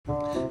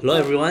Hello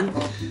everyone,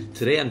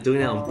 today I'm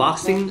doing an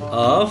unboxing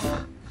of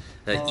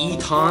the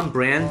Eton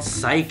brand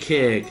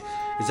Sidekick.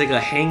 It's like a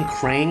hand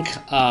crank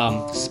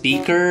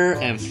speaker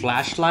and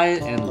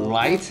flashlight and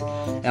light,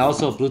 and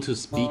also a Bluetooth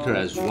speaker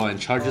as well, and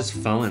charges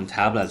phone and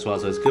tablet as well.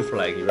 So it's good for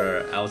like if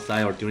you're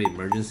outside or during an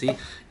emergency,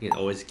 you can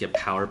always get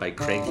power by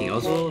cranking. It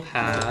also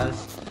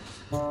has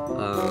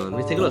let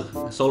me take a look,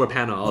 a solar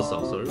panel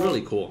also, so it's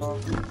really cool.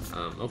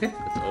 Okay,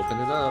 let's open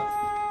it up.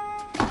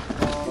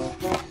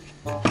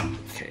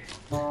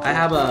 I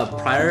have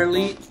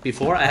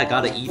before I had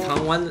got an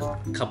Eton one a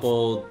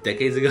couple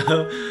decades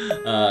ago,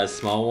 a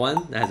small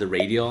one that has a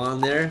radio on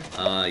there.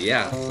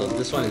 Yeah, so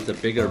this one is the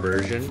bigger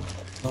version,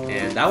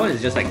 and that one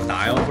is just like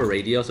dial for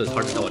radio, so it's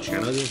hard to tell what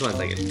channel. This one's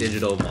like a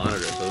digital monitor,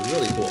 so it's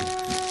really cool.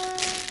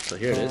 So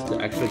here it is, the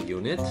actual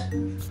unit,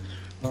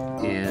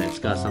 and it's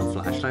got some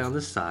flashlight on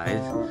the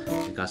side.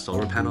 It got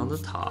solar panel on the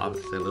top,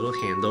 a little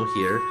handle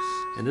here,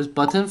 and this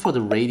button for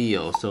the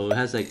radio. So it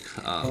has like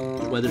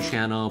weather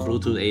channel,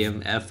 Bluetooth,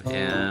 AM,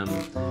 FM,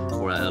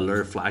 or an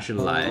alert flashing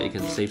light. You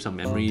can save some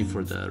memory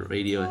for the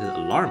radio. It has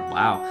alarm.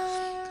 Wow.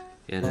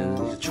 And then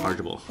it's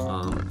chargeable.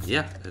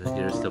 Yeah, and then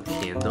here's the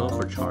candle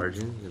for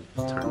charging. You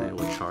can turn it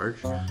with charge.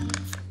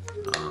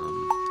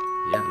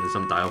 Yeah, and then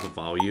some dial for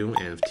volume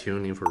and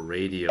tuning for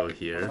radio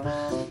here.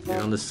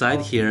 And on the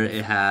side here,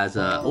 it has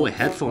a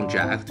headphone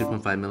jack,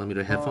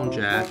 3.5mm headphone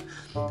jack,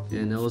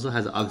 and it also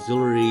has an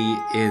auxiliary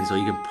in, so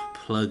you can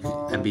plug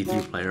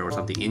MP3 player or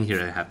something in here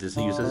and have this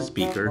used as a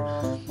speaker.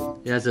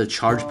 It has a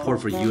charge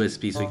port for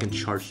USB, so you can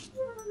charge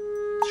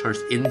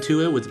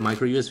into it with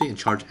micro USB and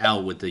charge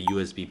out with the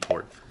USB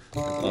port.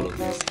 That's all of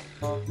this.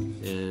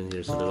 And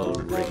here's a little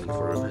ring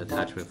for an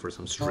attachment for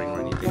some string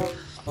or anything.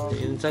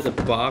 Inside the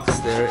box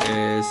there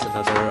is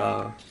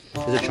another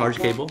there's a charge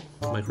cable,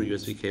 micro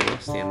USB cable,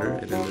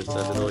 standard, and then there's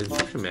a little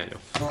instruction manual.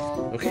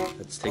 Okay,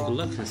 let's take a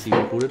look and see if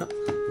we boot it up.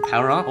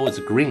 Power on. Oh, it's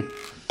green.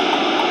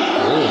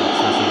 Oh, it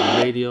has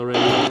some radio right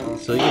here.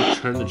 So you can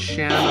turn the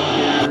channel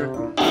here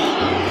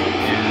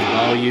and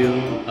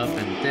volume up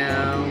and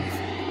down.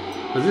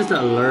 So this is the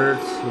alert.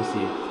 Let's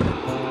see.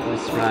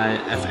 Let's try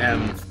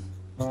FM.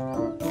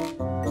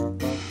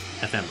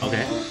 FM,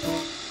 okay.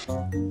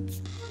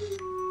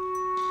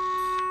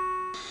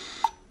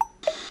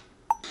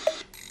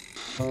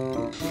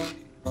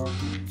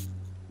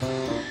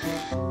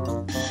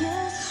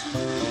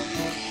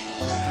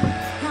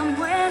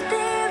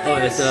 Oh,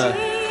 there's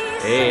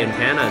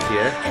antennas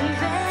here.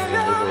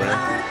 Move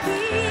around.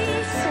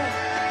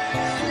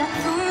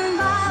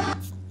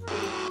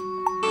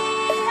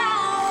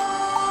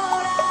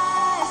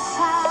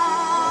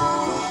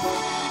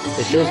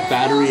 It shows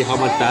battery, how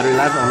much battery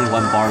left, only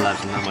 1 bar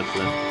left, not much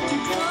left.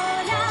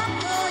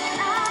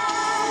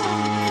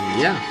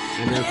 Yeah,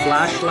 and then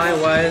flashlight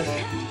wise,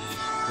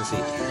 let's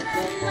see.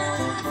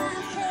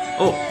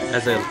 Oh,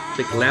 that's a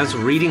big lens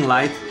reading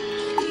light.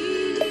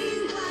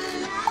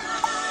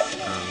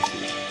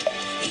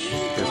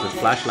 There's a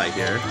flashlight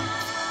here.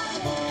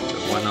 So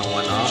one on,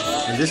 one off.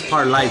 And this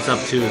part lights up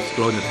too, it's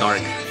glow in the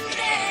dark.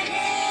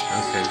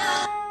 Okay.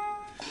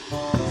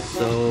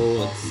 So,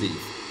 let's see.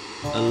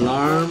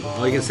 Alarm,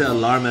 or you can set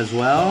alarm as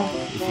well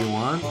if you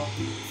want.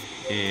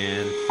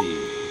 And let's see,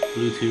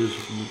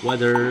 Bluetooth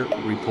weather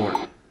report.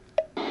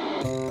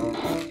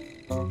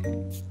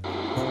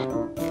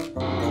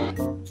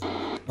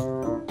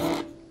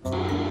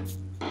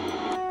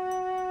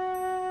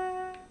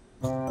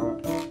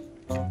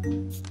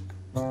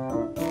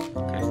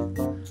 Okay.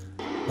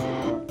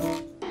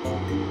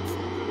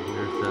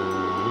 Here's the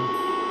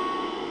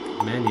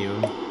menu.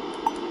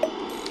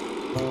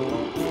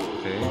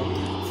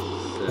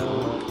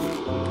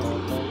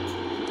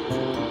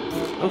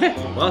 Okay,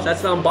 well,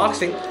 that's the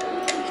unboxing.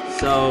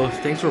 So,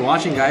 thanks for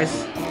watching, guys.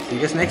 See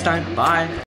you guys next time. Bye.